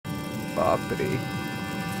बाप रे।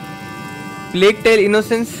 Plague tell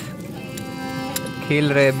innocence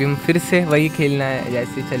खेल रहे अभी हम, फिर से वही खेलना है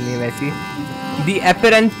जैसी चलनी है वैसी। दी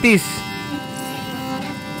एपरेंटिस।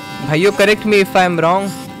 भाइयों correct me if I am wrong,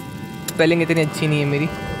 spelling इतनी अच्छी नहीं है मेरी।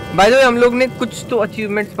 बाय द वे हम लोग ने कुछ तो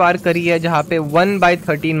अचीवमेंट्स पार करी है जहाँ पे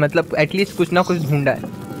 1/13 मतलब एटलीस्ट कुछ ना कुछ ढूंढा है,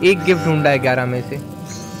 एक गिफ्ट ढूंढा है 11 में से।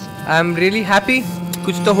 आई एम रियली हैप्पी,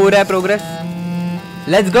 कुछ तो हो रहा है progress.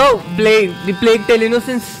 Let's go play the plague tell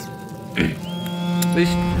innocence.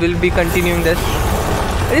 We'll be continuing this.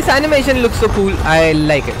 This animation looks so cool. I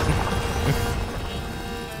like it.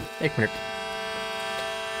 एक minute,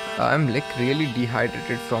 I'm like really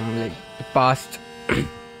dehydrated from like the past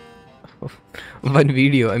one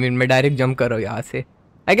video. I mean मैं direct jump कर रहा हूँ यहाँ से।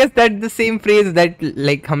 I guess that's the same phrase that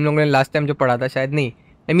like हम लोगों ने last time जो पढ़ा था शायद, नहीं।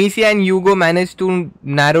 Amicia and Hugo managed to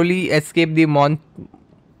narrowly escape the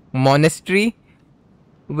monastery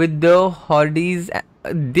with the Hordes.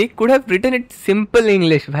 They could have written it simple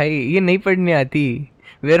English, भाई ये नहीं पढ़ने आती।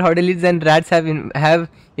 Where Hordes and rats have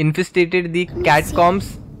infestated the catacombs.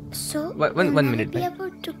 So one minute. Be able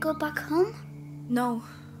to go back home? No,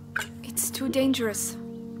 it's too dangerous.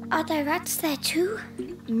 Are there rats there too?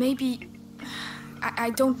 Maybe. I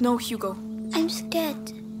don't know, Hugo. I'm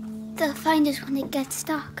scared. They'll find us when it gets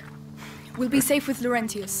dark. We'll be safe with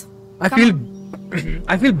Laurentius. I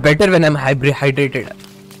feel better when I'm hydrated.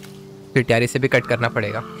 फिर यार इसे भी cut करना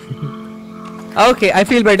पड़ेगा। Okay, I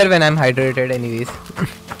feel better when I'm hydrated anyways.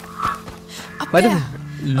 But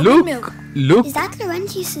look. Is that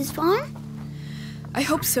Laurentius's farm? I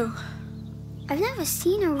hope so. I've never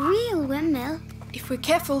seen a real windmill. If we're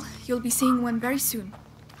careful, you'll be seeing one very soon.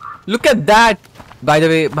 Look at that. By the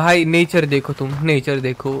way, भाई nature देखो तुम, nature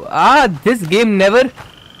देखो। This game never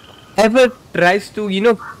ever tries to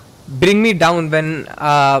bring me down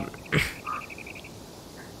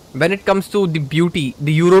when it comes to the beauty.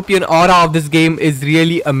 The European aura of this game is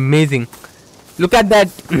really amazing. Look at that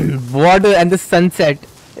water and the sunset.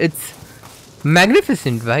 It's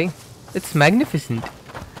magnificent, right? It's magnificent.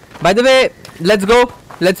 By the way, let's go.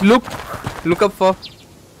 Let's look up for.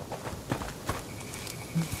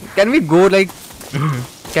 Can we go like?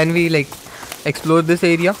 Can we like explore this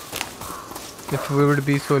area? If we would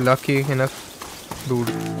be so lucky enough,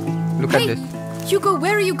 dude. Look at this. Hugo,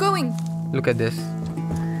 where are you going? Look at this.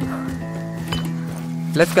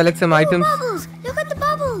 Let's collect some items. Bubbles! Look at the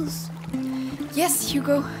bubbles! Yes,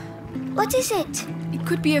 Hugo. What is it? It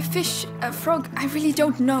could be a fish, a frog. I really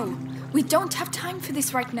don't know. We don't have time for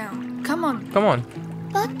this right now. Come on. Come on.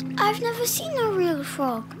 But I've never seen a real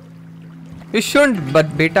frog. You shouldn't,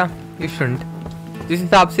 but beta, you shouldn't. जिस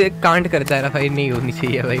हिसाब से कांड करता है ना भाई, नहीं होनी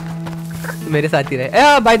चाहिए भाई। मेरे साथ ही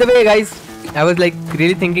रहे। By the way guys, I was like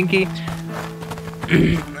really thinking कि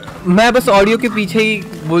मैं बस ऑडियो के पीछे ही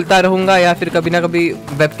बोलता रहूँगा या फिर कभी ना कभी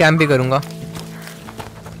वेबकैम भी करूँगा।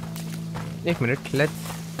 एक मिनट, लेट्स,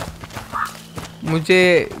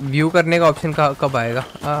 मुझे व्यू करने का ऑप्शन कब आएगा?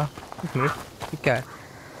 एक मिनट, क्या है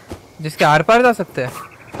जिसके आर पार जा सकते हैं?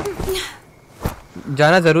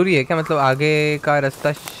 जाना ज़रूरी है क्या? मतलब आगे का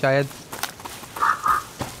रास्ता शायद।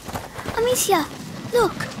 Amicia,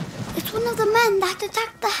 look! It's one of the men that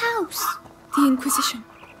attacked the house. The Inquisition.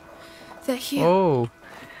 They're here. Oh.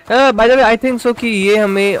 By the way, I think so कि ये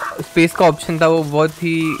हमें स्पेस का ऑप्शन था, वो बहुत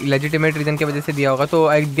ही लेजिटिमेट रीजन की वजह से दिया होगा। तो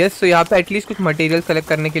आई गेस तो यहाँ पे एटलीस्ट कुछ मटेरियल कलेक्ट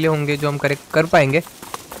करने के लिए होंगे जो हम करेक्ट कर पाएंगे।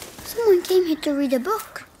 Someone came here to read a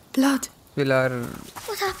book. Blood.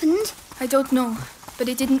 What happened? I don't know, but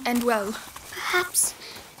it didn't end well. Perhaps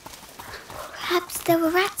there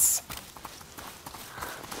were rats.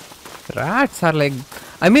 Rats are like,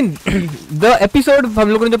 I mean, the episode हम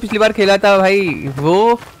लोगों ने जो पिछली बार खेला था भाई,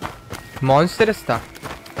 वो monstrous था।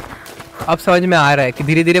 अब समझ में आ रहा है कि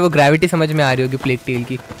धीरे धीरे वो ग्रेविटी समझ में आ रही होगी प्लेग टेल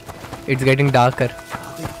की। It's getting darker.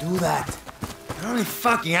 How they do that? They're only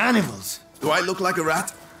fucking animals. Do I look like a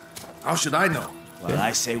rat? How should I know? Well,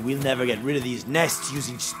 I say we'll never get rid of these nests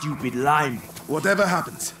using stupid lime. Whatever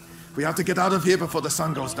happens, we have to get out of here before the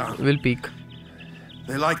sun goes down. We'll peek.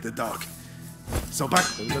 They like the dark. So back.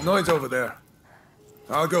 There's a noise over there.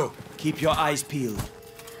 I'll go. Keep your eyes peeled.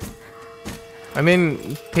 I mean,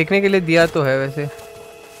 फेंकने के लिए दिया तो है वैसे।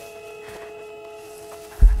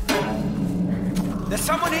 There's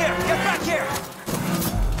someone here. Get back here.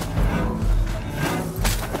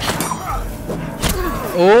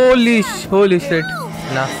 Holy shit.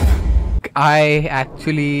 Nah. I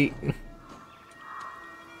actually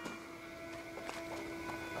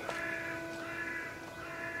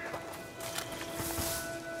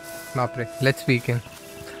Baapre, let's begin.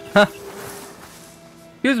 Huh.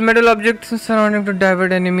 Use metal objects surrounding to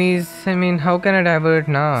divert enemies. I mean, how can I divert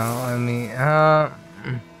now? I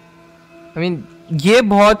mean, ये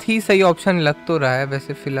बहुत ही सही option लग तो रहा है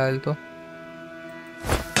वैसे फिलहाल तो।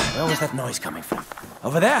 Where was that noise coming from?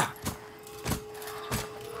 Over there.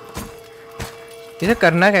 इसे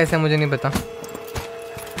करना कैसे मुझे नहीं पता।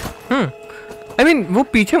 I mean, वो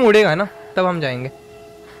पीछे मुड़ेगा ना तब हम जाएंगे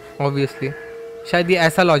ऑब्वियसली। शायद ये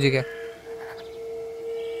ऐसा लॉजिक है।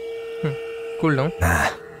 Cool down.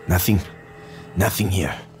 Nothing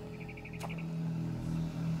here.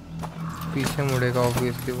 पीछे मुड़ेगा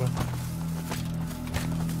ऑब्वियसली वो।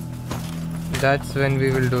 That's when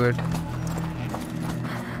we will do it.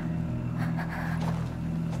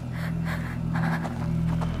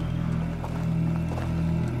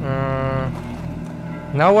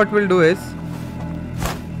 Now what we'll do is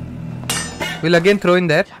we'll again throw in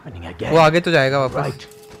there. वो आगे तो जाएगा वापस। Right.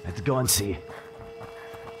 Let's go and see.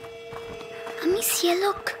 Amicia,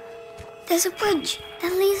 look. There's a bridge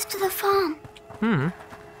that leads to the farm.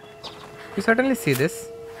 You certainly see this.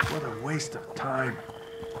 What a waste of time.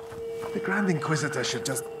 The Grand Inquisitor should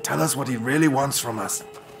just tell us what he really wants from us.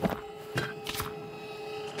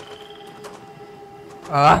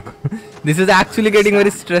 This is actually getting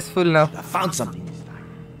very stressful now. I found something this time.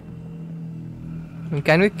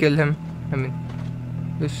 Can we kill him? I mean,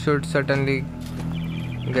 we should certainly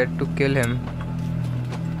get to kill him.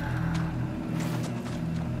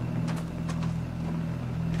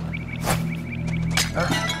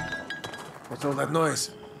 What's all that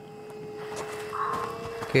noise?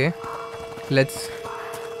 Okay, let's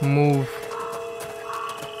move.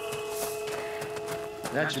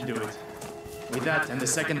 That should do it. With that and the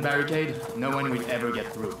second barricade, no one will ever get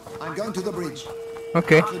through. I'm going to the bridge.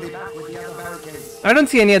 Okay. I'll be back with the other barricades. I don't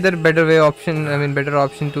see any other better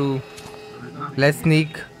option to let's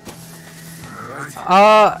sneak.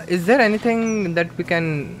 Is there anything that we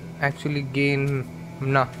can actually gain?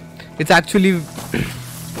 No. It's actually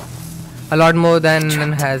a lot more than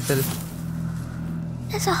an hassle.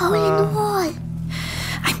 There's a hole in the wall.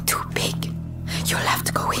 I'm too big. You'll have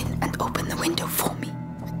to go in and open the window for me.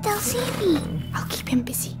 But they'll see me. I'll keep him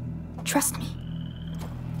busy. Trust me.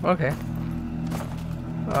 Okay.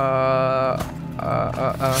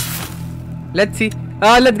 Let's see.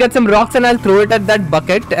 Let's get some rocks and I'll throw it at that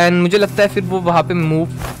bucket. And मुझे लगता है फिर वो वहाँ पे move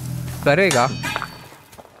करेगा.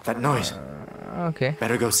 That noise. Okay.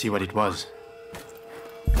 Better go see what it was.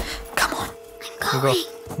 Come on. I'm going.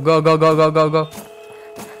 Go.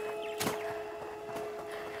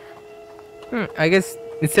 I guess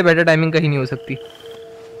इससे better timing कहीं नहीं हो सकती.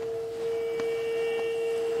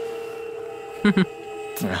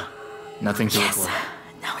 Yeah, nothing to Yes. report.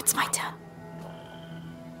 Now it's my turn.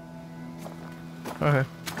 Okay.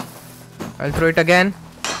 I'll throw it again.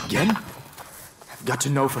 Again? I've got to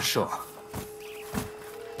know for sure.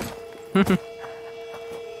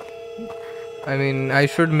 I mean, I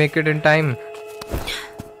should make it in time.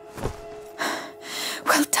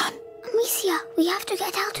 Well done. Amicia, we have to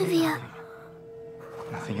get out of here.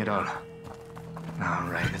 Nothing at all.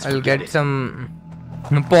 Alright, let's I'll forget get it. some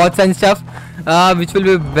pots and stuff, which will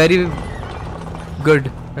be very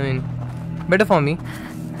good. I mean, better for me.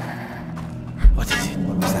 What is it?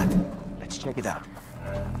 What was that? Let's check it out.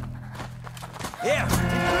 Here!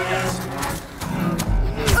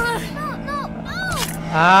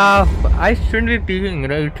 I shouldn't be peeking,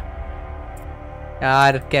 right?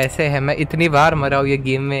 यार कैसे है, मैं इतनी बार मरा हूँ ये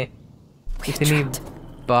game में, इतनी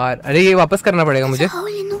बार. अरे ये वापस करना पड़ेगा मुझे. There's a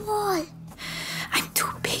hole in the wall. I'm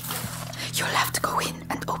too big. You'll have to go in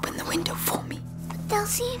and open the window for me. But they'll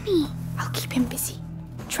see me. I'll keep him busy.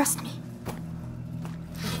 Trust me.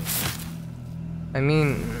 I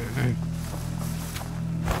mean,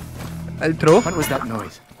 I'll throw. What was that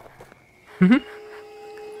noise?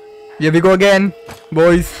 Here we go again,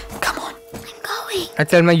 boys. Come on. I'm going. I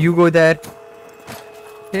tell my you go there.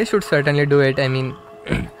 They should certainly do it. I mean,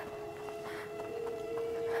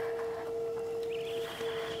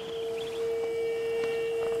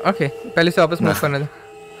 okay. पहले से वापस move करना था.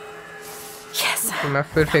 Yes. तो मैं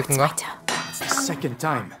फिर फेंकूंगा. My turn. Second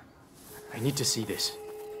time. I need to see this.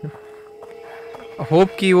 Hope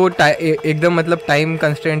कि वो एकदम मतलब टाइम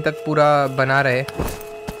कंस्ट्रेंट तक पूरा बना रहे.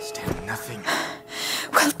 Still nothing.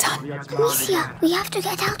 Well done. Amicia, we have to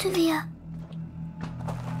get out of here.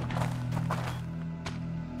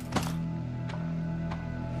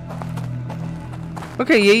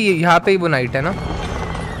 Okay यही यहाँ पे ही वो नाइट है ना.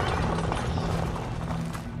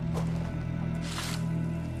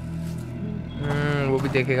 वो भी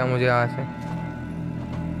देखेगा मुझे यहाँ से.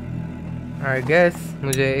 आई गेस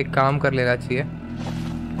मुझे एक काम कर लेना चाहिए.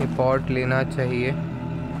 ये पॉट लेना चाहिए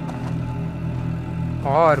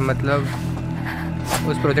और मतलब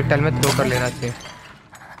उस प्रोजेक्टाइल में थ्रो कर लेना चाहिए.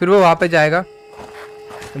 फिर वो वहाँ पे जाएगा.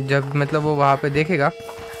 जब मतलब वो वहाँ पे देखेगा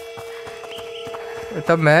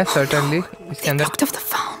तब मैं certainly इसके अंदर Blocked off the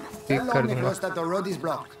farm. ठीक Tell कर Lord दूँगा. Nicholas that the road is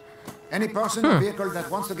blocked. Any person or vehicle that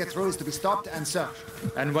wants to get through is to be stopped and searched.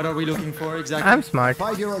 And what are we looking for exactly? I'm smart.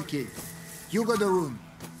 5-year-old kid. Hugo the Rune.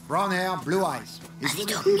 Brown hair, blue eyes. He's Are they with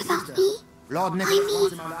his talking big about sister. me? Lord Nicholas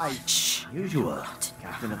wants him alive. Usual.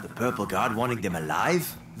 Captain of the Purple Guard wanting them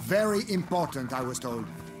alive? Very important, I was told.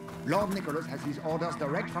 Lord Nicholas has his orders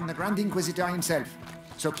direct from the Grand Inquisitor himself.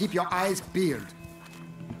 So keep your eyes peeled.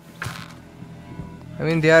 I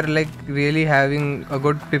mean, they are like really having a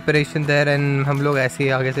good preparation there, and हम लोग ऐसे ही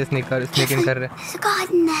आगे से sneak in कर रहे हैं. There's a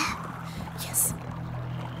garden there. Yes.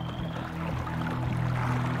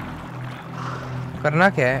 करना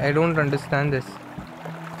क्या है? I don't understand this.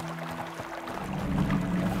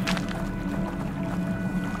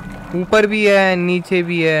 ऊपर भी है, नीचे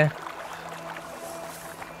भी है.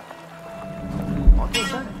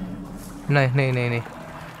 नहीं.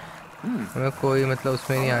 हमें कोई मतलब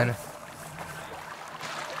उसमें नहीं आना.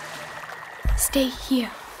 Stay here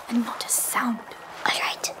and not a sound. All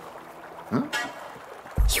right.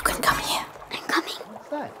 You can come here. I'm coming.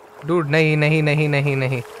 Dude,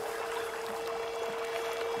 नहीं.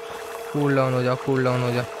 Cool down हो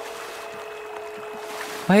जा.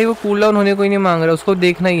 भाई वो कूल डाउन होने को ही नहीं मांग रहा, उसको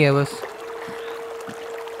देखना ही है बस.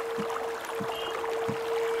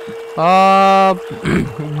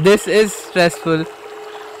 This is stressful.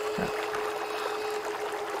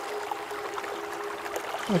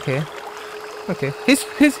 Okay. He's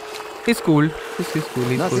cool. He's cool.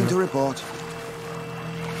 Nothing to report.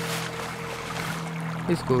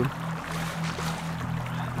 He's cool.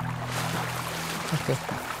 Okay.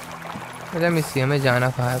 Let me see, हमें जाना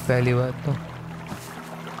कहाँ है पहली बात तो.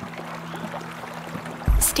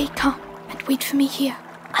 Stay calm and wait for me here.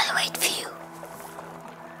 I'll wait for you.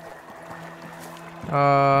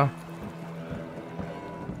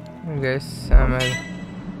 I guess I'm at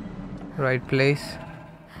right place.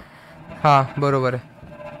 हाँ बरोबर है.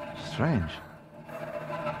 Strange.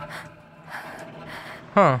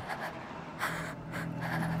 हाँ.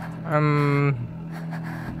 I'm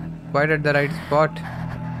quite at the right spot.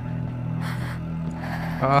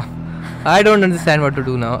 I don't understand what to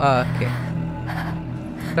do now. Okay.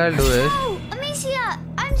 What I'll do is. Oh, Amicia,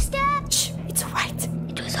 I'm scared. Shh, it's alright.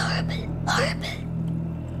 It was horrible.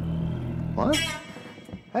 What?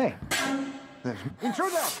 Hey.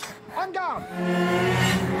 Intruder! On guard!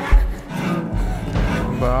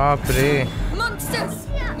 बाप रे. Monsters!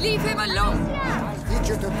 Leave him alone! I'll teach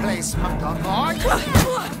you to play smarter, boy.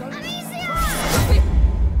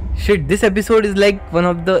 Shit, this episode is like one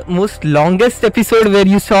of the most longest episode where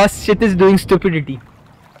you saw shit is doing stupidity.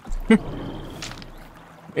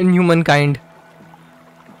 In humankind.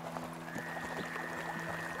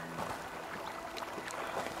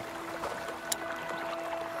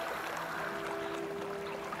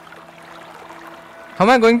 How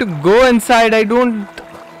am I going to go inside? I don't...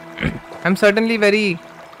 I'm certainly very...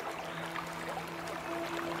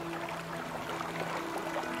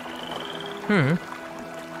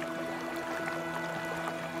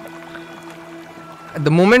 The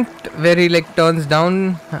moment where he like turns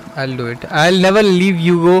down, I'll do it. I'll never leave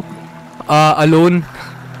Hugo alone.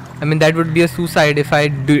 I mean that would be a suicide if I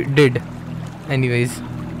did. Anyways,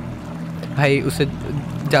 भाई उसे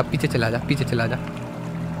जा पीछे चला जा.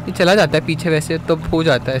 ये चला जाता है पीछे वैसे तो हो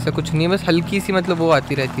जाता है, ऐसा कुछ नहीं है, बस हल्की सी मतलब वो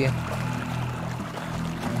आती रहती है.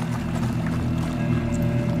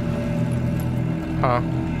 हाँ,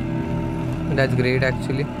 that's great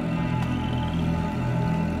actually.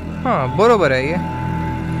 हाँ बरोबर है ये,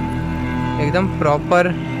 एकदम प्रॉपर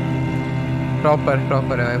है.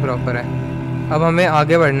 अब हमें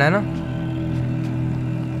आगे बढ़ना है ना.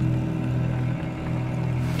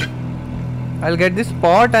 I'll get this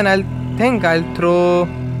pot and I'll throw.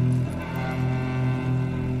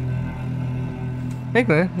 एक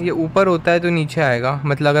मिनट, ये ऊपर होता है तो नीचे आएगा,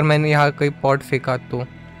 मतलब अगर मैंने यहाँ कोई पॉट फेंका तो.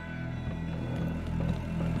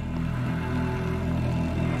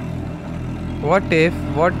 What if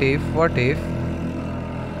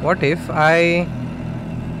I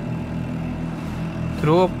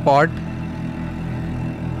throw a pot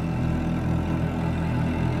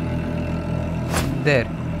there?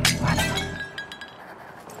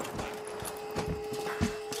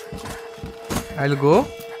 I'll go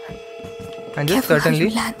and just certainly.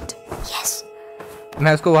 Yes.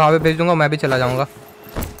 मैं उसको वहाँ पे भेज दूँगा, मैं भी चला जाऊँगा.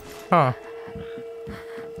 हाँ.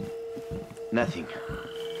 Nothing.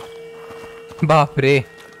 बाप रे,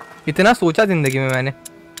 इतना सोचा जिंदगी में मैंने.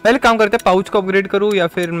 पहले काम करते हैं, पाउच को अपग्रेड करूँ या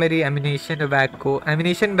फिर मेरी एमिनेशन बैग को.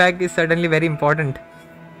 Ammunition bag is suddenly very important.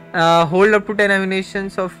 Hold up to 10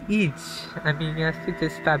 emanations of each. Ammunition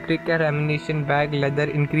fabric या ammunition bag leather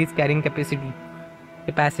increase carrying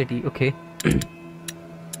capacity. Okay.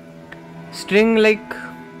 String like.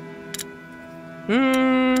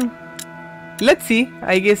 Let's see.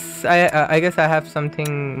 I guess I have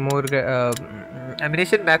something more.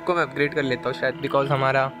 Ammunition bag को मैं upgrade कर लेता हूँ शायद because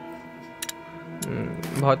हमारा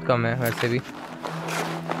बहुत कम है वैसे भी.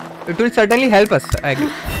 It will certainly help us.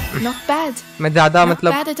 Not bad. मैं ज़्यादा Not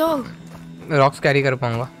मतलब bad at all. rocks carry कर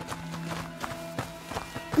पाऊँगा.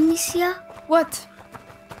 Amicia, What?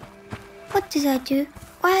 what did I do?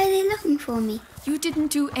 Why are they looking for me? You didn't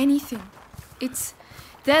do anything.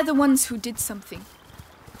 They're the ones who did something.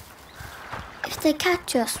 If they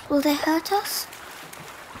catch us, will they hurt us?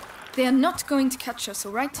 They are not going to catch us,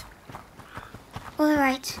 all right? All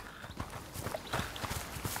right.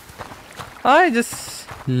 I just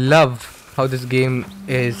love how this game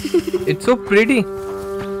is. It's so pretty.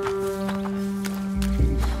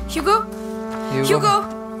 Hugo? Hugo?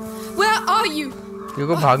 Where are you?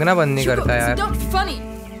 Hugo भागना बंद नहीं करता यार. It's not funny.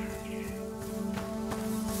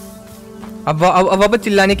 अब वापस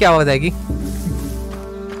चिल्लाने की आवाज आएगी.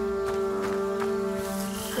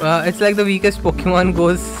 It's like the weakest Pokemon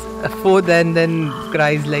goes forth and then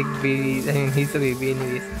cries like baby. I mean, he's a baby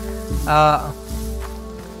anyways.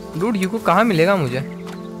 Dude, Hugo कहाँ मिलेगा मुझे?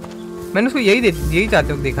 मैंने उसको यही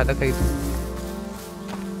चाहते हुए देखा था कहीं तो.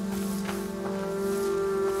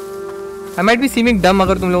 I might be seeming dumb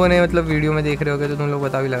अगर तुम लोगों ने मतलब वीडियो में देख रहे होगे तो तुम लोग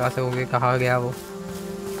बता भी लगा सकोगे कहाँ गया वो.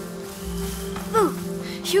 Oh,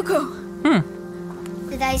 Hugo.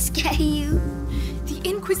 Did I scare you? The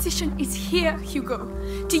Inquisition is here, Hugo.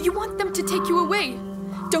 Do you want them to take you away?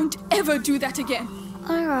 Don't ever do that again.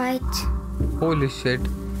 All right. Holy shit.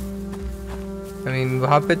 I mean,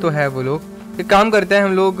 वहाँ पे तो है वो लोग. एक काम करते हैं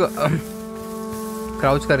हम लोग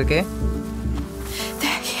क्राउच करके.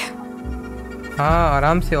 They're here. हाँ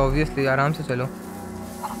आराम से obviously आराम से चलो.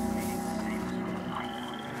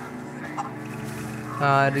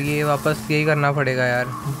 यार ये वापस यही करना पड़ेगा यार.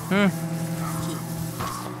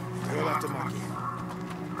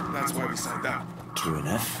 That's why we signed out. True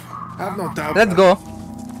enough. Have no doubt. Let's go.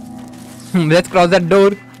 Let's cross that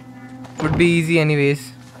door. Would be easy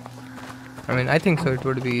anyways. I mean, I think so. It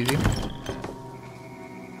would be easy.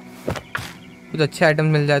 कुछ अच्छे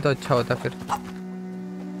आइटम्स मिल जाए तो अच्छा होता फिर.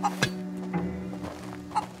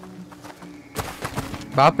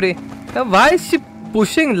 बाप रे. Why is she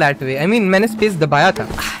pushing that way? I mean, मैंने स्पेस दबाया था.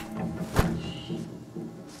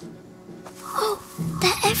 Oh,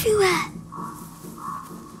 they're everywhere.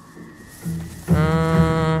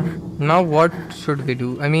 Now what should we do?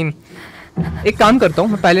 I mean, एक काम करता हूँ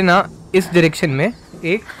मैं पहले ना इस डायरेक्शन में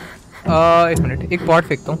एक मिनट एक पॉट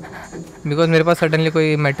फेंकता हूँ बिकॉज मेरे पास सडनली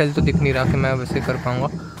कोई मेटल तो दिख नहीं रहा कि मैं वैसे कर पाऊँगा.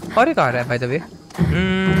 और एक आ रहा है by the way.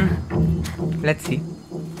 Let's see.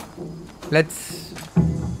 Let's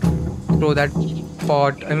throw that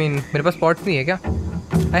pot. I mean मेरे पास पॉट नहीं है क्या?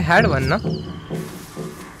 आई हैड वन ना.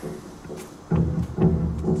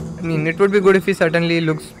 I mean it would be good if he suddenly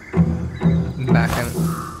looks back and.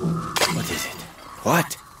 What is it? What?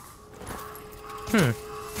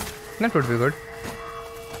 That would be good.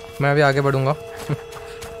 मैं अभी आगे बढ़ूँगा.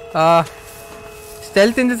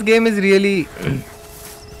 Stealth in this game is really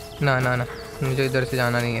ना मुझे इधर से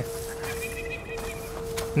जाना नहीं है.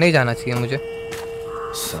 नहीं जाना चाहिए मुझे.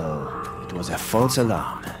 So it was a false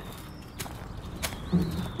alarm.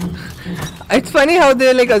 It's funny how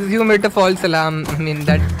they like assume it a false alarm. I mean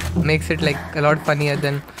that makes it like a lot funnier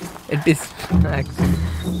than it is actually.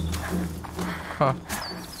 Huh.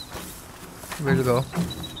 We'll go.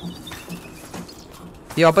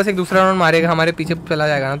 ये वापस एक दूसरा round मारेगा हमारे पीछे चला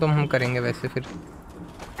जाएगा ना तो हम करेंगे वैसे फिर.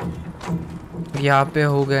 यहाँ पे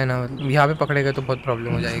हो गए ना यहाँ पे पकड़े गए तो बहुत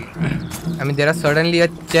प्रॉब्लम हो जाएगी. I mean there are suddenly a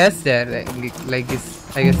chest there like this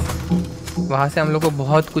I guess. वहाँ से हम लोग को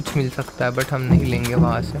बहुत कुछ मिल सकता है बट हम नहीं लेंगे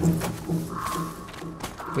वहाँ से.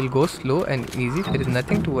 We'll go slow and easy. There is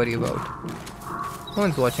nothing to worry about. No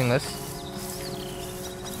one's watching us.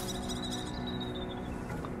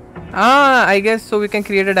 I guess so we can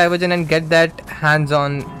create a diversion and get that hands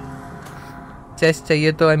on chest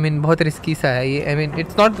चाहिए तो I mean बहुत risky सा है ये. I mean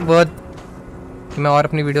it's not worth कि मैं और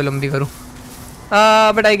अपनी वीडियो लंबी करूँ.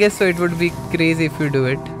 But I guess so it would be crazy if we do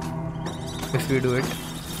it.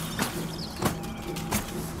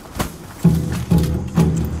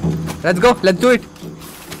 Let's go. Let's do it.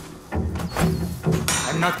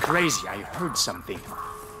 I'm not crazy. I heard something.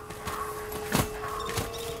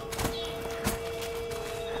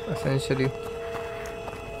 Essentially.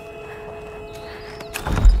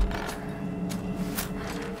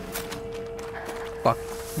 Fuck.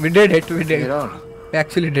 We did it. We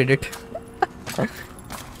actually did it.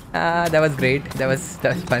 That was great. That was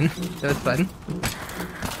fun.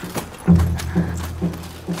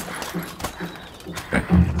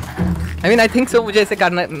 I mean, I think so. मुझे ऐसा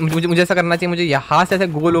करना चाहिए. मुझे यहाँ से ऐसे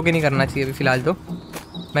गोल होके नहीं करना चाहिए अभी फिलहाल. तो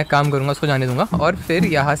मैं काम करूँगा, उसको जाने दूंगा और फिर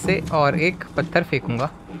यहाँ से और एक पत्थर फेंकूंगा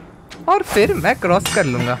और फिर मैं क्रॉस कर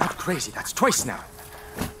लूँगा.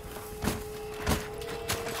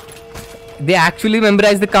 They actually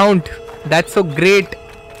memorize the count. That's so great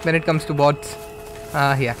when it comes to bots.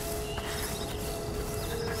 Yeah.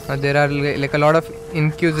 There are like a lot of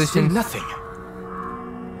inquisitions. Nothing.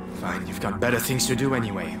 Fine, you've got better things to do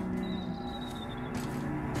anyway.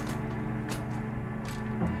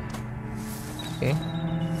 Okay.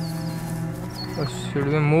 So should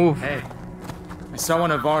we move? Hey, I saw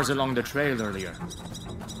one of ours along the trail earlier.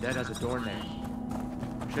 Dead as a doornail.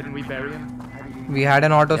 Shouldn't we bury him? We had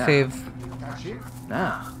an autosave.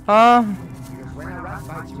 Nah.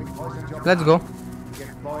 Let's go. You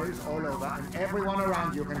get boils all over, and everyone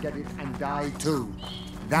around you can get it and die too.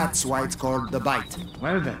 That's why it's called the bite.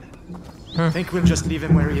 Well then, I think we'll just leave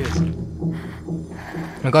him where he is.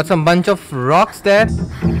 I got some bunch of rocks there.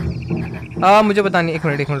 मुझे पता नहीं. एक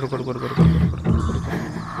minute रुको.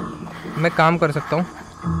 मैं काम कर सकता हूँ.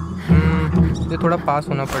 ये थोड़ा पास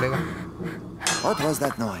होना पड़ेगा. What was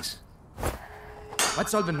that noise?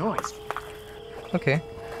 What's all the noise? Okay.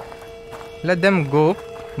 Let them go.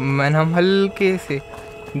 मैंने हम हल्के से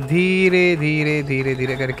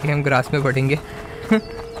धीरे करके हम ग्रास में बढ़ेंगे.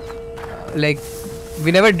 Like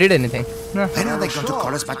we never did anything. No. When are they going to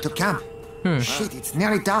call us back to camp? Shit, it's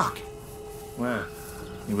nearly dark. Well,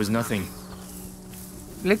 it was nothing.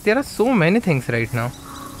 Like there are so many things right now.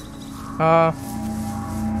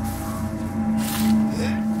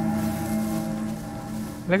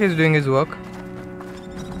 Like he's doing his work.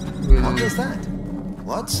 What is that?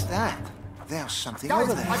 What's that? There's something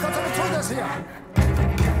over there. I got some intruders here.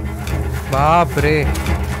 बाप रे.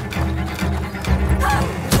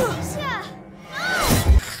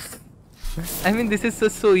 I mean, this is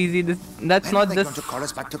so easy. That's not just. To call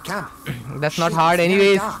us back to camp. That's not hard,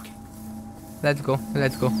 anyways. Let's go.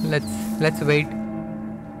 Let's wait.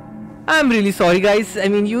 I'm really sorry, guys. I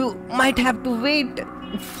mean, you might have to wait.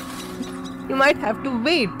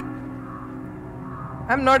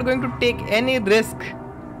 I'm not going to take any risk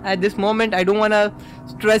at this moment. I don't want to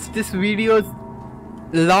stretch this video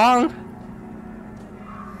long.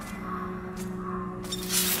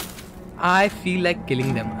 I feel like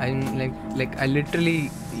killing them. I'm like I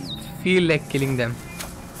literally feel like killing them.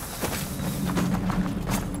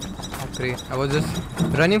 Okay, I was just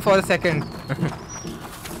running for a second.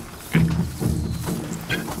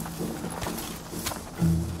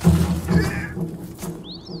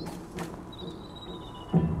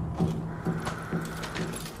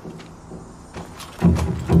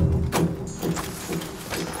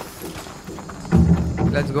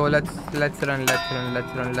 Let's go. Let's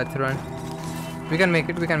run. We can make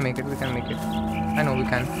it. I know we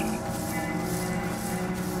can.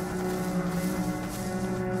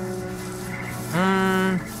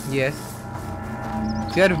 Yes.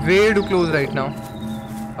 We are way too close right now.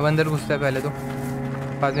 अब अंदर घुसता है पहले तो.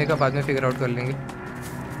 बाद में figure out कर लेंगे.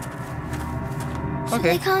 So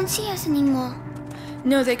Okay. they can't see us anymore.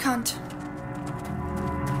 No, they can't.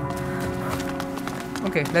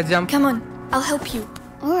 Okay, let's jump. Come on, I'll help you.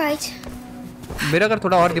 All right. मेरा अगर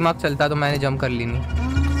थोड़ा और दिमाग चलता तो मैंने जंप कर ली नहीं.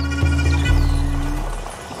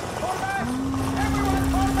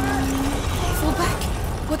 Fall back.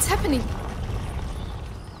 What's happening?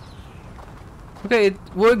 Okay,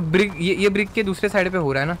 वो एक ब्रिक ये ब्रिक के दूसरे साइड पे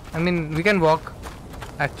हो रहा है ना. I mean, we can walk.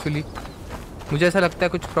 Actually, मुझे ऐसा लगता है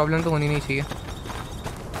कुछ प्रॉब्लम तो होनी नहीं चाहिए.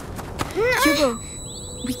 Hugo,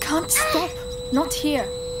 we can't stop. Not here.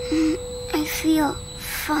 I feel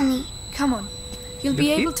funny. Come on. You'll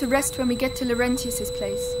be able to rest when we get to Laurentius's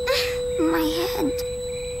place. My head.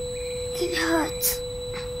 It hurts.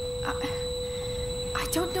 I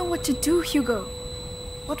don't know what to do, Hugo.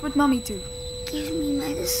 What would Mummy do? Give me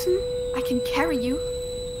medicine. I can carry you.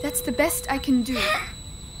 That's the best I can do.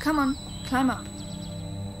 Come on, climb up.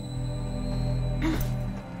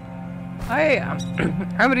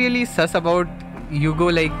 I'm really sus about Hugo,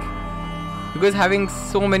 like, because having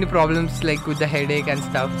so many problems like with the headache and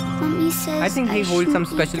stuff. Mommy says I think he holds some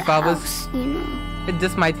special the powers. house, you know. It's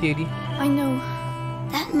just my theory. I know.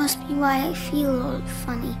 That must be why I feel all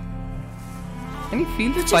funny. And he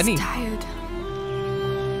feels You're funny. just tired.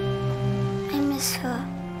 I miss her.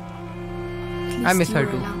 At I miss least her you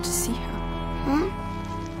were too. allowed to see her. Huh?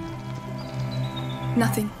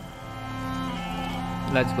 Nothing.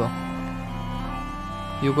 Let's go.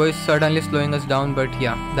 Hugo is certainly slowing us down, but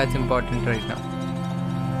yeah, that's important right now.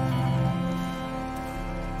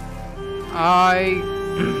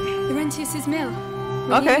 Laurentius's mill.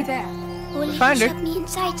 We're Okay. nearly there. Will you Find it. shut me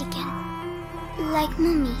inside again? Like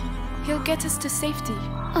Mummy. He'll get us to safety.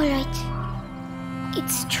 All right.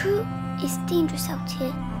 It's true, it's dangerous out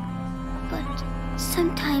here. But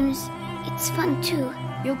sometimes it's fun too.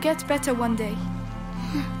 You'll get better one day.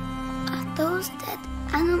 Are those dead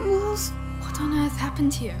animals? What on earth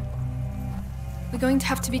happened here? We're going to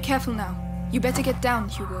have to be careful now. You better get down,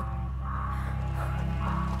 Hugo.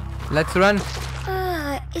 Let's run.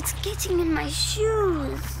 It's getting in my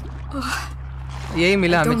shoes. यही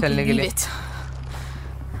मिला I हमें don't चलने के believe लिए. it.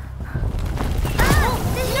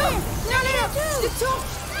 The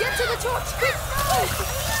torch! Get to the torch, quick!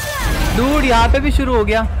 Dude, यहाँ पे भी शुरू हो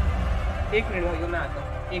गया. एक मिनट भाइयों मैं आता हूँ.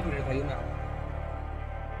 एक मिनट भाइयों मैं आता हूँ.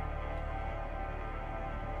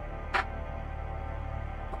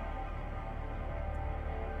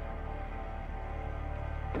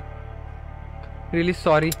 Really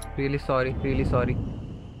sorry.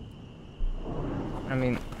 I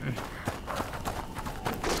mean,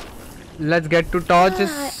 let's get to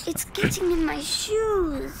torches. It's getting in my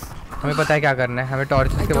shoes. हमें पता है क्या करना है. हमें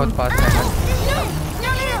torches के बहुत पास रहना है. No!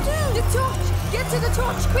 The torch! Get to the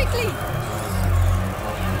torch, quickly!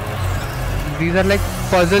 These are like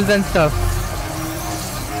puzzles and stuff.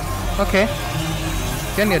 Okay.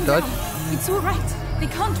 Can you torch? It's all right. They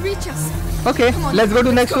can't reach us. Okay, On, let's go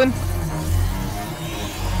to next one.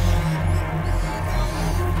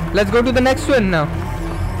 Let's go to the next one now. The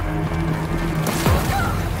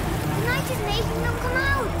night is making them come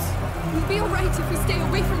out. We'll be all right if we stay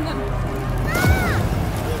away from them.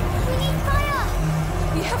 We need fire.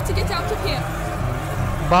 We have to get out of here.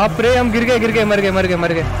 बाप रे हम गिर गए मर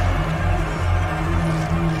गए.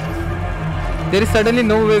 There is suddenly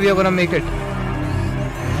no way we are gonna make it.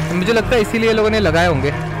 मुझे लगता है इसीलिए लोगों ने लगाए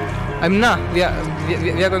होंगे. I'm not. We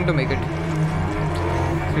are going to make it.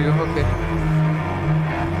 Okay.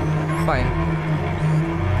 Fine.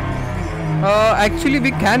 Actually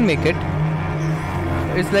we can make it.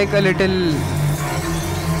 It's like a little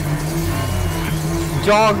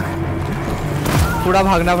jog. थोड़ा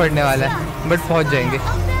भागना पड़ने वाला है, but पहुंच जाएंगे.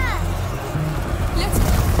 Let's the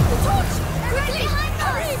torch! Quickly!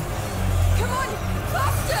 Hurry! Come on!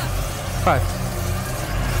 Faster! Fast.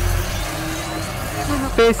 No,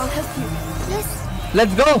 Pace. I'll help you. Yes.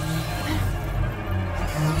 Let's go.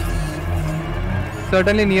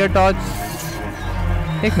 Certainly near torch.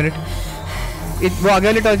 एक minute. वो आगे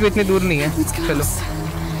वाली टॉर्च भी इतनी दूर नहीं है. It's चलो. close.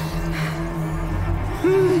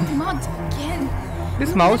 Mud again. This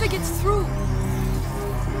We'll mouse. never get through.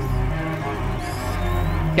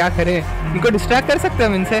 क्या करें? इनको डिस्ट्रैक्ट कर सकते हैं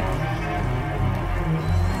हम इनसे.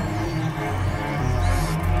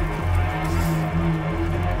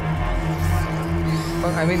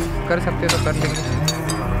 I mean कर सकते तो कर लेंगे.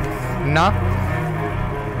 ना.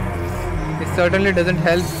 It certainly doesn't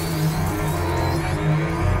help.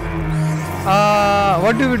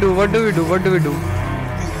 What do we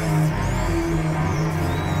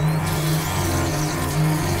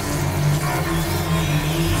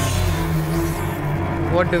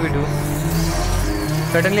do?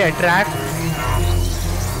 Certainly attract.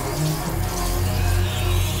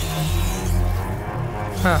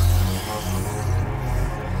 Huh.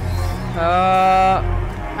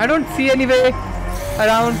 I don't see any way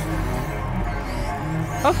around.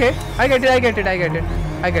 Okay, I get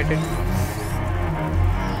it.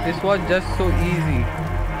 This was just so easy.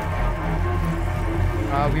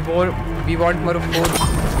 We want more of both.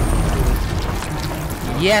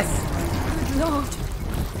 Yes. Lord.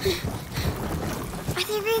 Are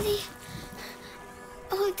they really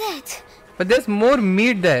all dead? But there's more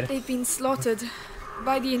meat there. They've been slaughtered.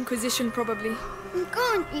 By the Inquisition, probably. I'm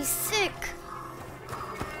going to be sick.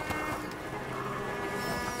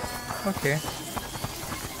 Okay.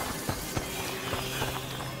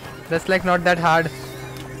 That's like not that hard.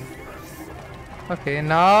 Okay,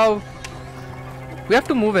 now we have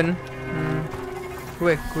to move in.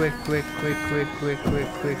 Quick.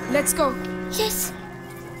 Let's go. Yes.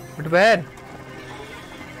 But where?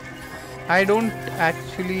 I don't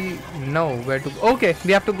actually know where to go. Okay,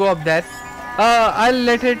 we have to go up there. I'll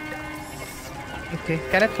let it. Okay,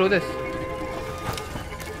 can I throw this?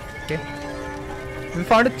 Okay. We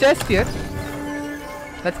found a chest here.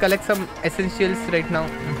 Let's collect some essentials right now.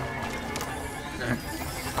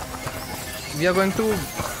 We are going to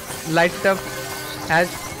light it up as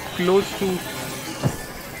close to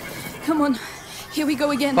Come on. Here we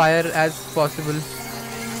go again. fire as possible.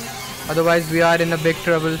 Otherwise we are in a big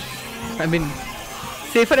trouble. I mean,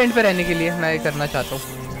 safer end पे रहने के लिए मैं ये करना चाहता हूँ.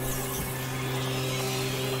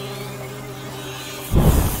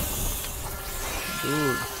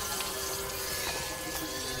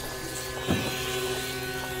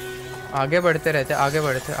 आगे बढ़ते रहते.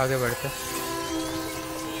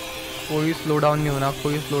 कोई स्लो डाउन नहीं होना,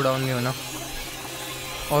 कोई स्लो डाउन नहीं होना।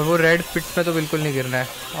 और वो रेड पिट्स में तो बिल्कुल नहीं गिरना है,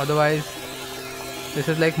 otherwise this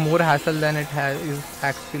is like more hassle then it is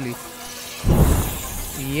actually.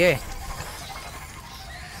 ये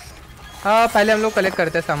हाँ, पहले हम लोग कलेक्ट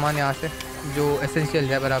करते हैं सामान यहाँ से जो एसेंशियल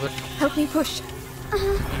है बराबर। Help me push.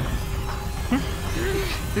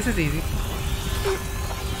 This is easy.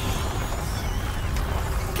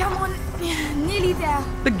 Come on, nearly there.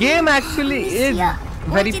 The game actually is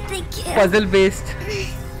very puzzle based.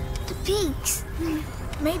 The pigs.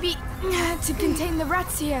 Maybe to contain the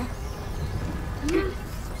rats here.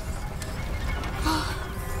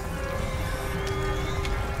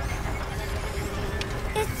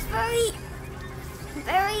 It's very,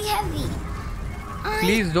 very heavy.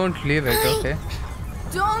 Please don't leave it, okay?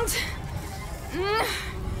 Don't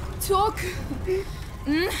talk.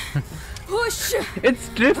 Push. It's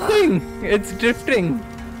drifting. It's drifting.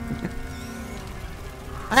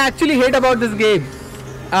 I actually hate about this game.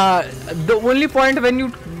 The only point when you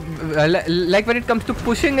like when it comes to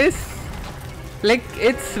pushing is like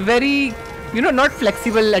it's very, you know, not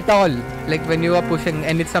flexible at all. Like when you are pushing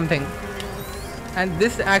and it's something, and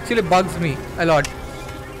this actually bugs me a lot.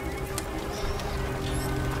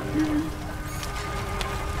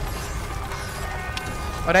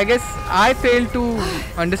 Or I guess I fail to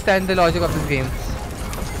understand the logic of this game.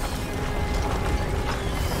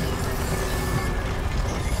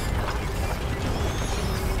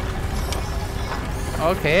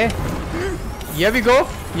 Okay. Here we go.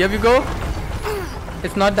 Here we go.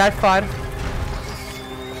 It's not that far.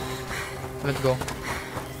 Let's go.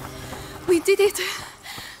 We did it.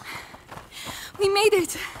 We made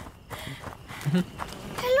it.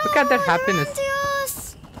 Look at that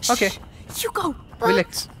happiness. Okay. Hugo.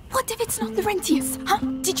 Relax. What if it's not the Rentiers? Huh?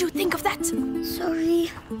 Did you think of that?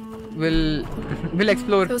 Sorry. We'll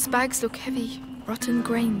explore. Those bags look heavy. Rotten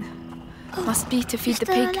grain. Must be to feed the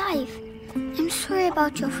Still pig. alive. I'm sorry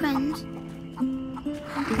about your friends.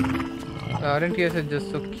 Rentiers are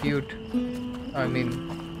just so cute. I mean,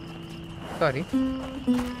 sorry.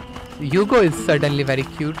 Hugo is certainly very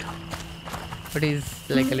cute, but he's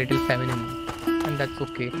like a little feminine, and that's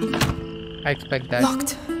okay. I expect that.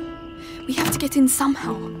 Locked. We have to get in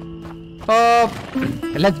somehow. Oh,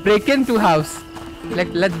 let's break into house.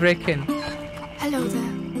 Let's break in. Hello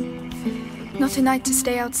there. Not a night to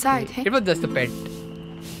stay outside, hey? It was just a pet.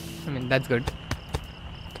 I mean, that's good.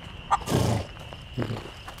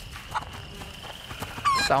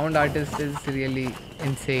 Sound artist is really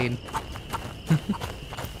insane.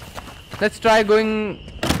 Let's try going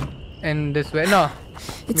in this way. No,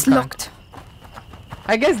 It's we can't. locked.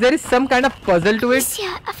 I guess there is some kind of puzzle to it.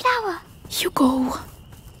 Amicia, a flower. Hugo.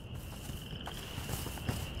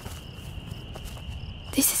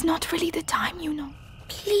 This is not really the time, you know.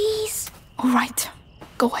 Please. All right.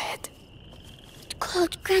 Go ahead. It's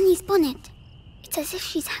called Granny's bonnet. It's as if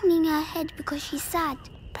she's hanging her head because she's sad.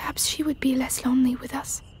 Perhaps she would be less lonely with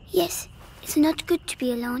us. Yes, it's not good to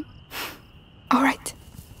be alone. All right.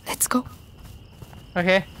 Let's go.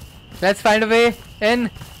 Okay, let's find a way in.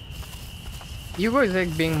 Hugo is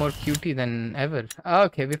like being more cutie than ever.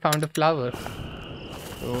 Okay, we found a flower.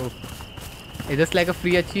 So it's just like a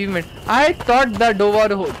free achievement. I thought the door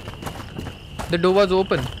was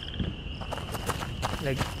open,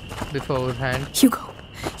 like beforehand. Hugo,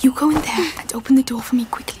 you go in there and open the door for me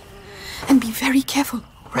quickly. And be very careful.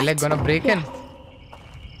 We're like gonna break in.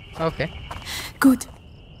 Okay. Good.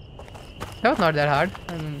 That was not that hard.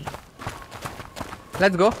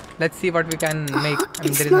 Let's go. Let's see what we can make.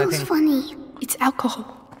 It smells funny. It's alcohol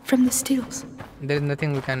from the stills. There is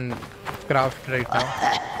nothing we can craft right now.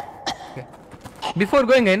 Okay. Before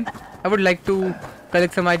going in, I would like to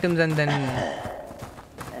collect some items and then...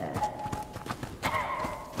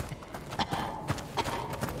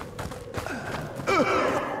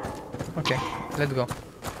 Okay, let's go.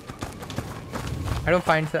 I don't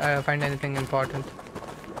find anything important.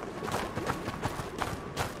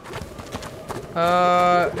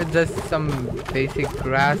 It's just some basic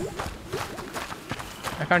grass.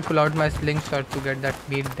 I can't pull out my slingshot to get that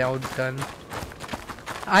meat out done.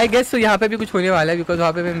 I guess so यहाँ पे भी कुछ होने वाला है because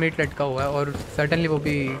वहाँ पे भी मीट लटका हुआ है और certainly वो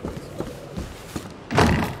भी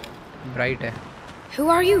bright है. Who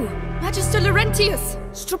are you? Magister Laurentius!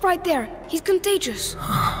 Stop right there. He's contagious.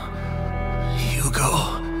 Hugo.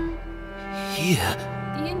 Here.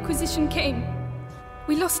 The Inquisition came.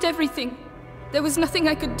 We lost everything. There was nothing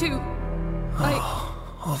I could do.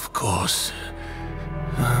 Of course.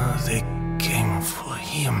 They came for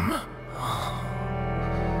him.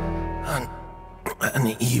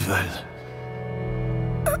 An evil.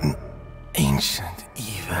 An ancient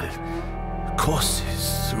evil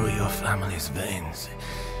courses through your family's veins.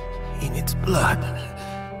 in its blood.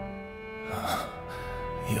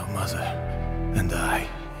 Your mother and I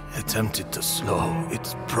attempted to slow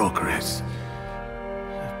its progress.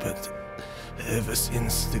 But ever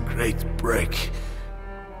since the Great Break,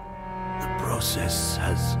 the process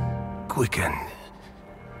has quickened.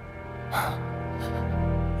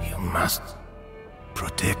 You must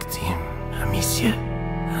protect him, Amicia.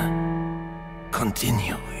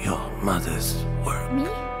 Continue your mother's work. Me?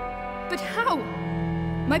 But how?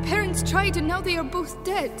 My parents tried and now they are both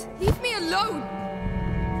dead. Leave me alone!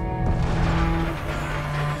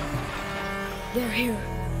 They're here.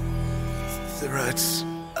 The rats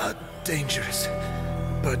are dangerous,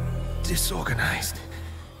 but disorganized.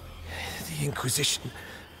 The Inquisition,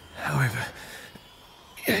 however,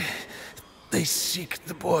 they seek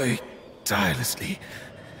the boy tirelessly.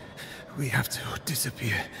 We have to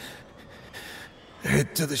disappear.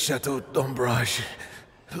 Head to the Chateau d'Ombrage.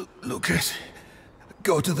 Lucas,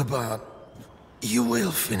 go to the barn. You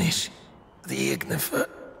will finish the Ignifer.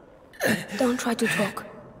 Don't try to talk.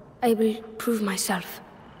 I will prove myself.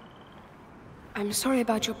 I'm sorry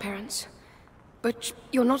about your parents, but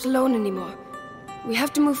you're not alone anymore. We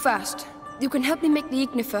have to move fast. You can help me make the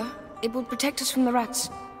Ignifer. It will protect us from the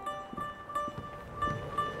rats.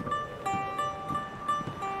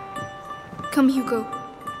 Come, Hugo.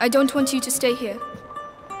 I don't want you to stay here.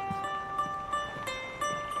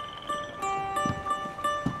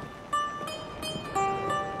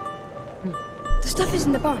 The stuff is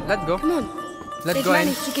in the barn. Let's go. Come on. Let's They've go in.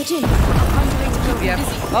 managed to get in. Find a way to go. Yeah.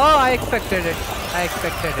 busy. Oh, I expected it. I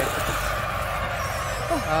expected it.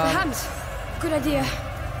 Oh, the hams. Good idea.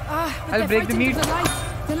 But I'll they're break the frightened meat. of the light.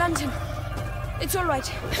 The lantern. It's all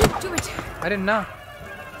right. Do it. I didn't know.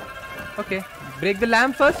 Okay. Break the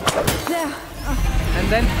lamp first. There. And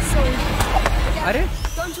then... Sorry. Arre?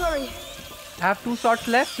 Don't worry. I have 2 shots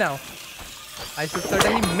left now. I should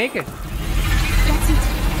certainly make it. That's it.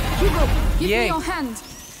 Hugo, give Yay. me your hand.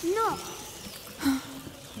 No.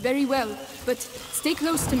 Very well, but stay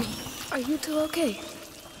close to me. Are you two okay?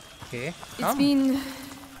 Okay. It's been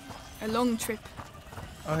a long trip.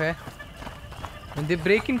 Okay. And they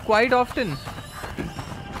break in quite often.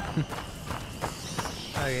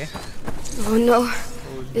 Okay. Oh no.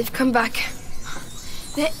 They've come back.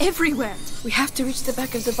 They're everywhere. We have to reach the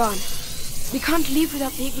back of the barn. We can't leave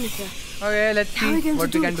without the Ignifer. Okay, let's How are we see going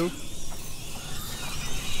what to we do can it? do.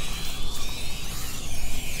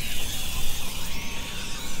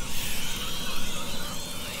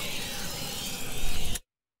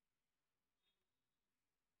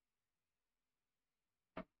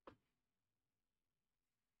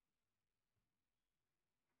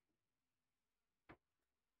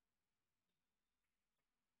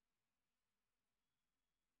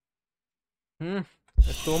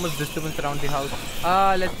 There's so much disturbance around the house.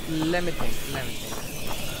 Let me think.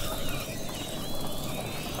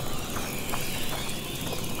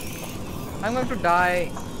 I'm going to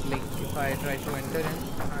die, like, if I try to enter in.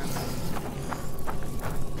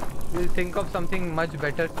 We'll think of something much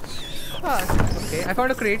better. Okay, I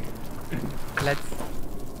found a crate. Let's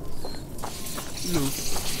loot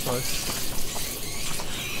first.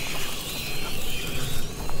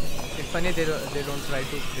 It's funny they don't try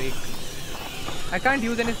to break. I can't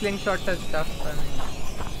use any slingshots and stuff. I mean,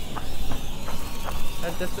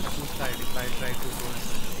 that's just a suicide if I try to do it.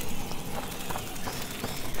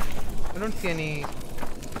 I don't see any.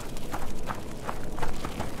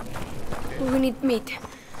 Okay. We need meat.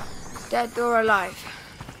 Dead or alive.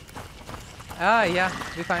 Ah, yeah,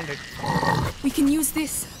 we find it. We can use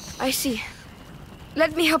this. I see.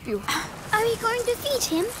 Let me help you. Are we going to feed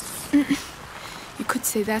him? You could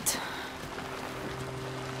say that.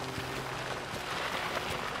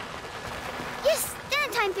 Yes,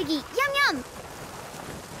 dinner time, Piggy. Yum yum.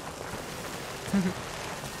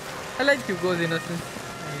 I like Hugo's innocence. I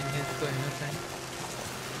mean, he's so innocent.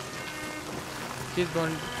 She's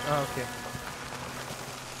gone. Oh, okay.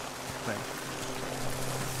 Right.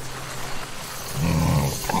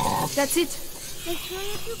 That's it. Make sure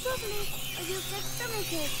you're too close, or you'll get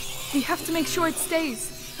stomachache. We have to make sure it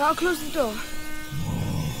stays. I'll close the door.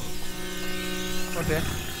 Okay.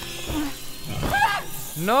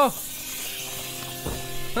 No.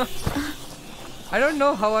 I don't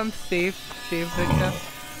know how I'm safe right now.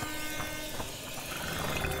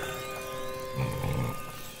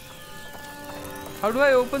 How do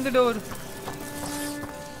I open the door?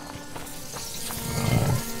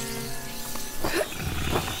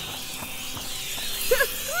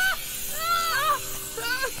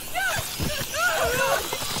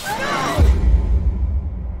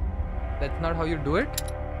 That's not how you do it.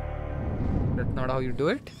 That's not how you do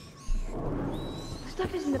it. The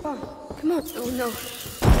stuff is in the barn. Come on. Oh no.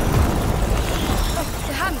 Oh,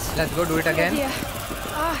 the hands. Let's go do it again. Yeah.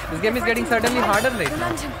 This game is getting certainly harder right The now.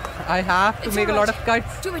 lantern. I have to It's make a all lot right. of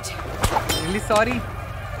cuts. Do it. Really sorry.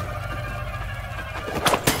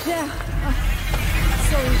 There.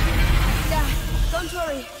 Sorry. Yeah. Don't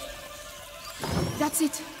worry. That's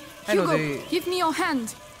it. I know Hugo, give me your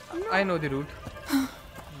hand. I know the route.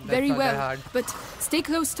 Very not that well, hard. but stay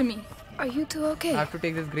close to me. Are you two okay? I have to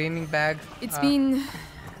take this graining bag. It's been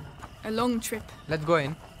a long trip. Let's go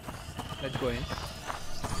in. Let's go in.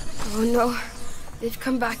 Oh no. They've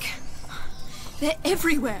come back. They're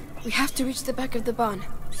everywhere. We have to reach the back of the barn.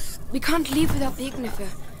 We can't leave without the ignifer.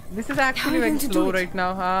 This is How actually are we very going to do slow it? right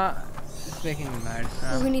now. It's making me mad.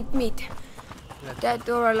 We need meat. Dead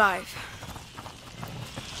or alive.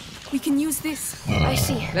 We can use this. I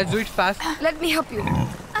see. Let's do it fast. Let me help you.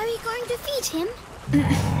 Are we going to feed him?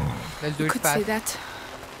 Let's do it Could say fast. that.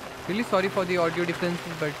 Really sorry for the audio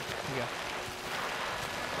differences, but yeah.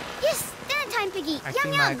 Yes, dinner time, Piggy.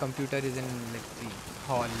 Actually, Yum my yum. computer is in like the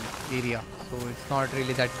hall area, so it's not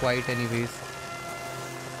really that quiet, anyways.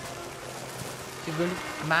 She's going to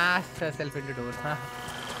smash herself into the door. Huh?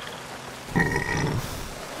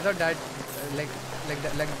 I thought that,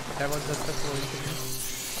 that was just a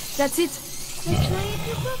coincidence. That's it. Let's try it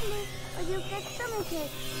with Governor, or you'll get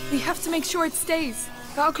stomachache. We have to make sure it stays.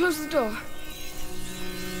 I'll close the door.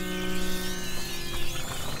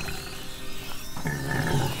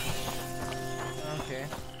 Okay.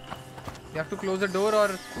 You have to close the door or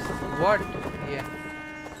what? Yeah.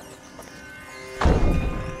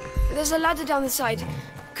 There's a ladder down the side.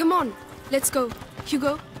 Come on. Let's go.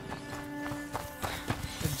 Hugo,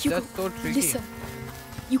 It's Hugo, just so tricky. listen.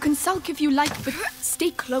 You can sulk if you like, but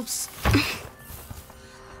stay close.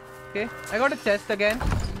 Okay, I got a chest again.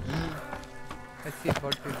 Let's see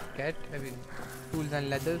what we get. I mean, tools and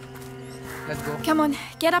leathers. Let's go. Come on,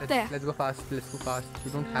 get up there. Let's go fast. Let's go fast.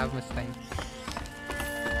 We don't have much time.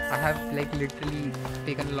 I have like literally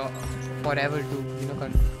taken forever to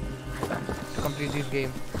to complete this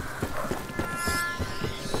game.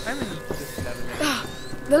 I'm in this level. Ah,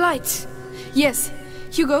 the lights. Yes,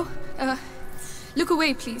 Hugo, look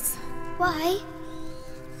away, please. Why?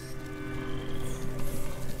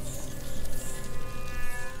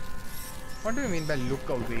 What do you mean by look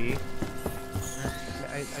away?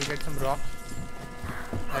 I'll get some rocks.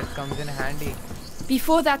 That comes in handy.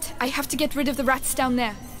 Before that, I have to get rid of the rats down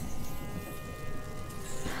there.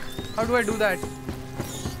 How do I do that?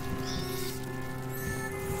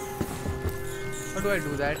 How do I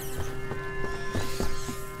do that?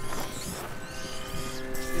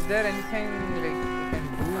 Is there anything like I can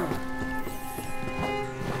do?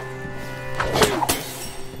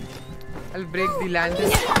 I'll break the lantern.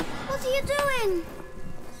 What are you doing?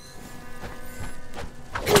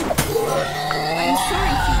 I'm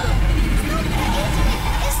sorry, Hugo.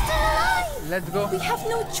 It's still alive! Let's go. We have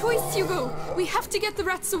no choice, Hugo. We have to get the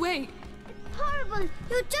rats away. Horrible!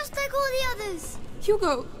 You're just like all the others!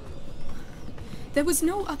 Hugo, there was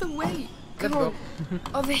no other way. Let's Come go. on.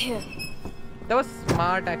 Over here. That was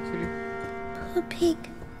smart actually. Poor pig.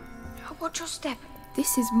 Watch your step.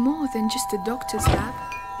 This is more than just a doctor's lab.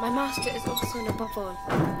 My master is also and above all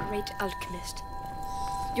a great alchemist.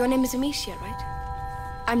 Your name is Amicia,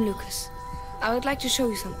 right? I'm Lucas. I would like to show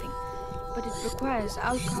you something, but it requires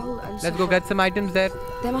alcohol and Let's go get some items there.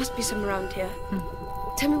 There must be some around here.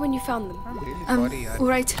 Tell me when you found them. I'm really sorry. All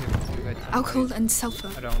right. You got some Alcohol and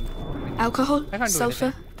sulfur. around. Alcohol, I can't do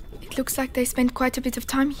sulfur. It looks like they spent quite a bit of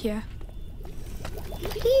time here.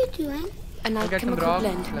 What are you doing? An I'll get some alchemical rocks.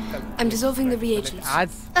 blend. Let's go. I'm dissolving the reagents.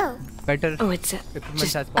 As Oh, better Oh, it's equipment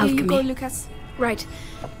just as Here possible. you go, alchemy. Lucas. Right.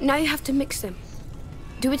 Now you have to mix them.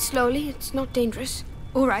 Do it slowly. It's not dangerous.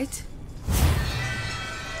 All right.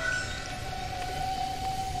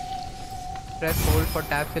 Press hold for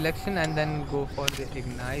tab selection and then go for the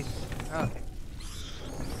ignite. Okay.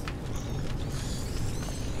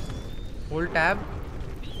 Hold tab.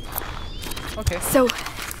 Okay. So,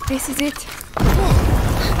 this is it.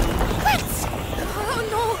 rats! Oh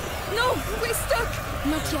no! No! We're stuck!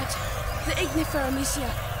 Not yet. The ignifer, Amicia.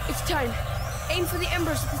 It's time. Aim for the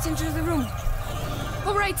embers at the center of the room.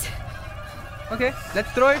 All right. Okay,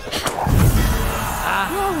 let's throw it.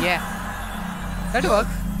 Ah, yeah. That works.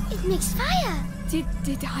 It makes fire!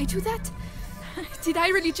 Did I do that? Did I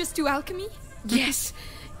really just do alchemy? Yes.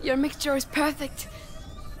 Your mixture is perfect.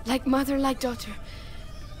 Like mother, like daughter.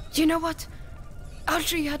 You know what? I'll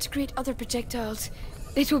show you how to create other projectiles.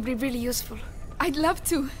 It will be really useful. I'd love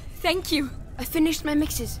to. Thank you. I finished my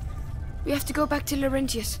mixes. We have to go back to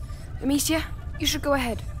Laurentius. Amicia, you should go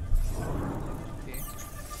ahead. Okay.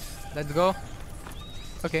 Let's go.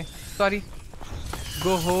 Okay, sorry.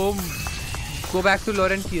 Go home. go back to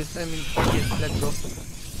Laurentius. I mean, yes, let's go.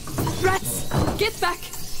 Rats! Get back!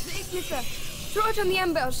 Mister, throw it on the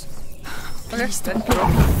embers. Okay, let's throw.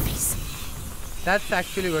 That's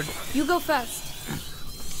actually good. You go first.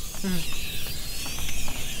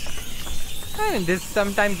 I mean, this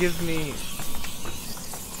sometimes gives me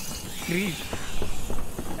grief.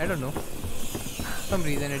 I don't know. Some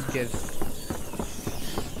reason it gives.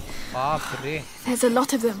 Baap re. There's a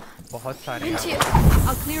lot of them. बहुत सारे Into हैं.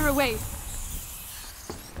 I'll clear a way.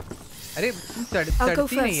 अरे I'll go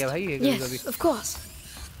चढ़ती नहीं है first. भाई ये Yes, कभी. of course.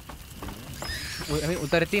 I mean,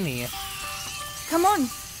 उतरती नहीं है. Come on.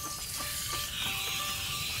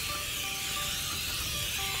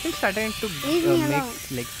 It's starting to Leave me make alone.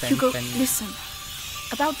 like sense. Hugo, and listen.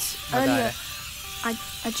 About आ रहा earlier, है.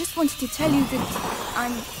 I just wanted to tell you that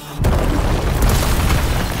I'm...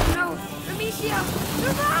 No, Amicia, do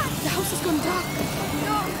that! The house has gone dark.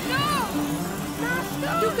 No, no!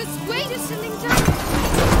 Master! Lucas, wait! Just sitting down.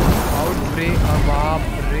 Outbreak, बाप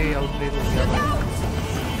रे, outbreak हो गया.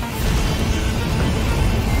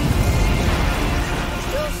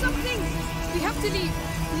 Do something! We have to leave.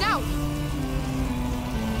 Now!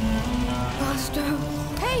 Master.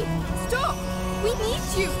 Hey! Stop! We need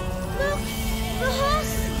you! Look! The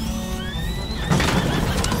horse!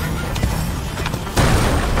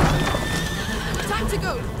 Time to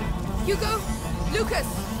go! Hugo! Lucas!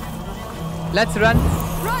 Let's run.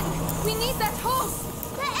 Run! We need that horse!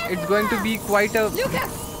 It's going to be quite a.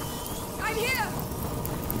 Lucas! I'm here!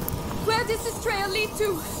 Where does this trail lead to?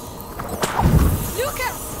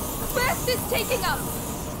 Lucas! Where's this taking us?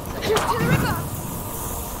 To the river!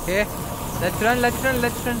 Okay, let's run. Let's run.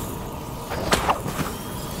 Let's run.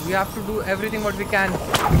 We have to do everything what we can.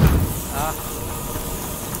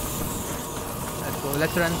 Let's go.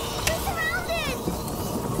 Let's run.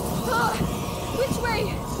 Ah, which way?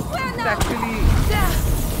 Where It's now? actually. There!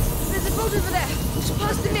 There's a boat over there. We should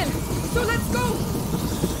pass them in. So let's go!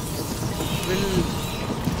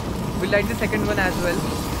 We'll light the second one as well.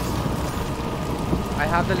 I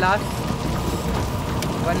have the last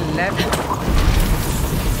one left.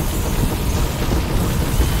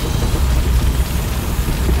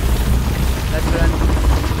 Let's run.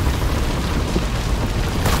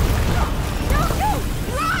 No!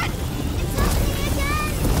 Run! It's happening again!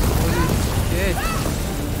 Holy shit.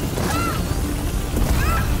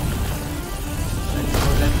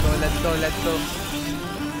 Let's go.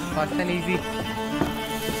 Fast and easy.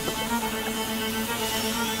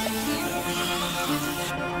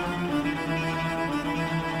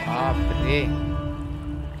 बाप रे,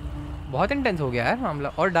 बहुत intense हो गया यार मामला,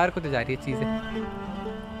 और dark होते जा रही है चीजें.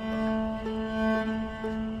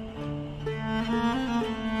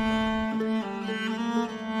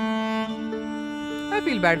 I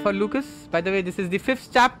feel bad for Lucas. By the way, this is the 5th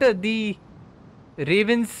chapter, the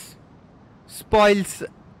Raven's Spoils.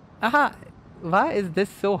 Aha, why is this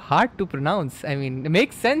so hard to pronounce? I mean, it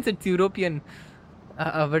makes sense, it's European.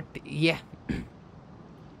 But yeah.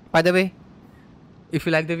 By the way, if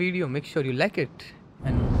you like the video, make sure you like it.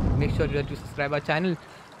 And make sure that you subscribe our channel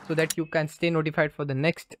so that you can stay notified for the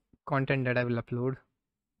next content that I will upload.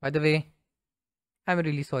 By the way, I'm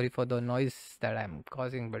really sorry for the noise that I'm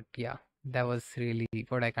causing. But yeah, that was really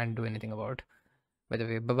what I can't do anything about. By the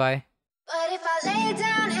way, bye-bye. But if I lay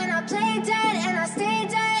down and I play dead and I stay